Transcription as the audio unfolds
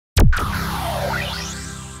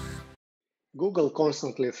Google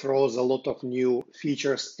constantly throws a lot of new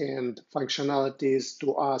features and functionalities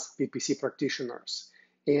to us PPC practitioners,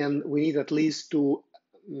 and we need at least to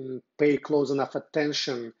pay close enough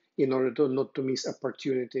attention in order to not to miss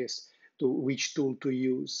opportunities to which tool to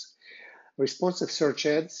use. Responsive search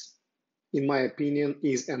ads, in my opinion,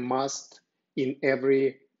 is a must in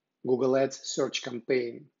every Google Ads search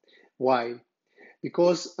campaign. Why?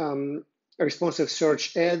 Because responsive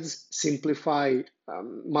search ads simplify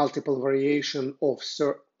multiple variation of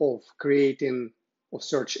creating of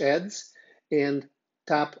search ads and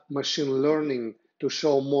tap machine learning to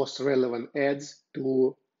show most relevant ads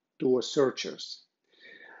to searchers.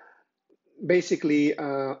 Basically,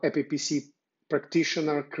 a PPC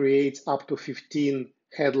practitioner creates up to 15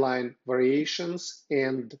 headline variations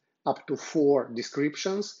and up to 4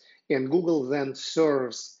 descriptions, and Google then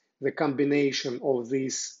serves the combination of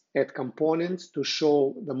these ad components to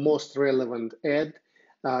show the most relevant ad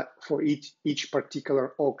for each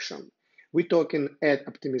particular auction. We're talking ad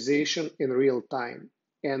optimization in real time,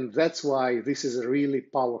 and that's why this is really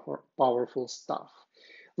powerful stuff.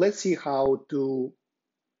 Let's see how to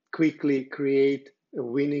quickly create a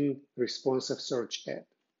winning responsive search ad.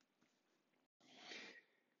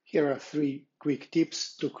 Here are 3 quick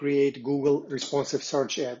tips to create Google responsive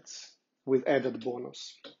search ads with added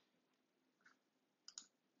bonus.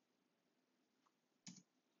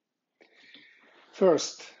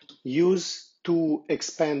 First, use 2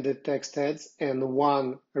 expanded text ads and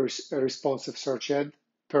 1 responsive search ad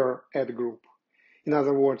per ad group. In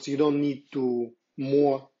other words, you don't need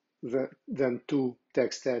more than 2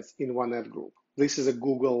 text ads in one ad group. This is a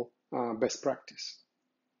Google best practice.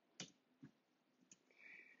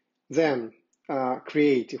 Then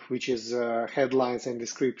creative, which is headlines and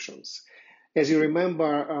descriptions. As you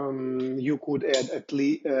remember, you could add at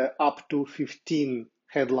least up to 15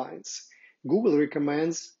 headlines.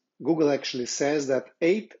 Google actually says that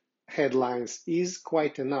 8 headlines is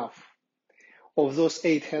quite enough. Of those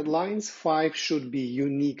 8 headlines, 5 should be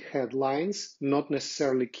unique headlines, not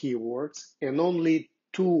necessarily keywords, and only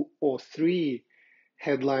 2 or 3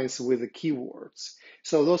 headlines with the keywords.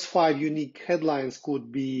 So those 5 unique headlines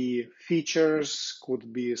could be features,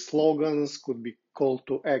 could be slogans, could be call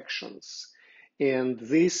to actions. And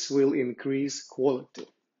this will increase quality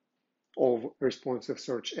of responsive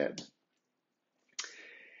search ad.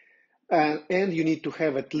 And you need to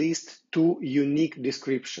have at least 2 unique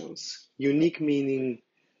descriptions. Unique meaning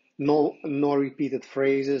no repeated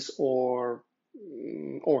phrases or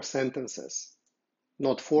sentences.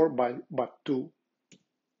 Not 4, but 2.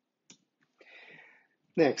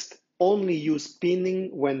 Next, only use pinning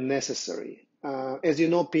when necessary. As you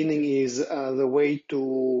know, pinning is the way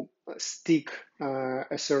to stick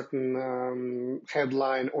a certain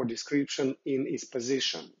headline or description in its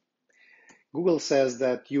position. Google says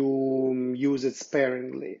that you use it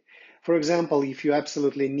sparingly. For example, if you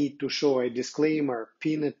absolutely need to show a disclaimer,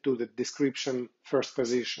 pin it to the description first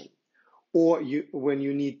position. Or when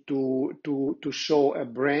you need to show a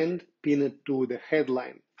brand, pin it to the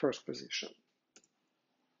headline first position.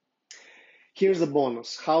 Here's a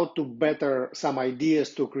bonus, how to better some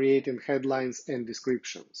ideas to creating headlines and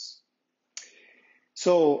descriptions.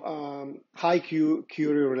 So high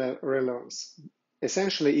query relevance.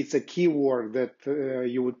 Essentially, it's a keyword that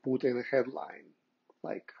you would put in a headline,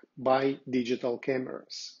 like buy digital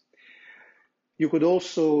cameras. You could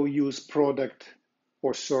also use product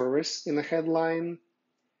or service in a headline.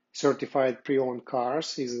 Certified pre-owned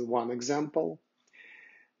cars is one example.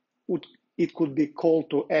 It could be call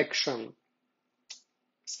to action.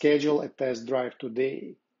 Schedule a test drive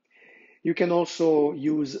today. You can also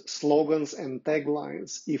use slogans and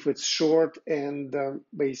taglines if it's short and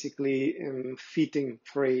basically fitting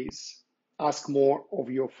phrase. Ask more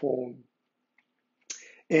of your phone.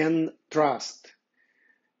 And trust.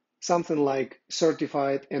 Something like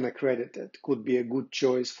certified and accredited could be a good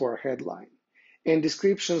choice for a headline. And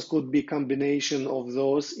descriptions could be combination of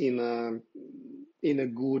those in a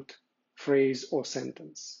good phrase or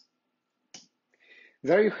sentence.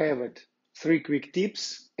 There you have it. 3 quick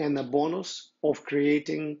tips and a bonus of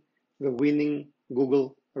creating the winning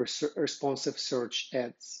Google responsive search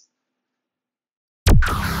ads.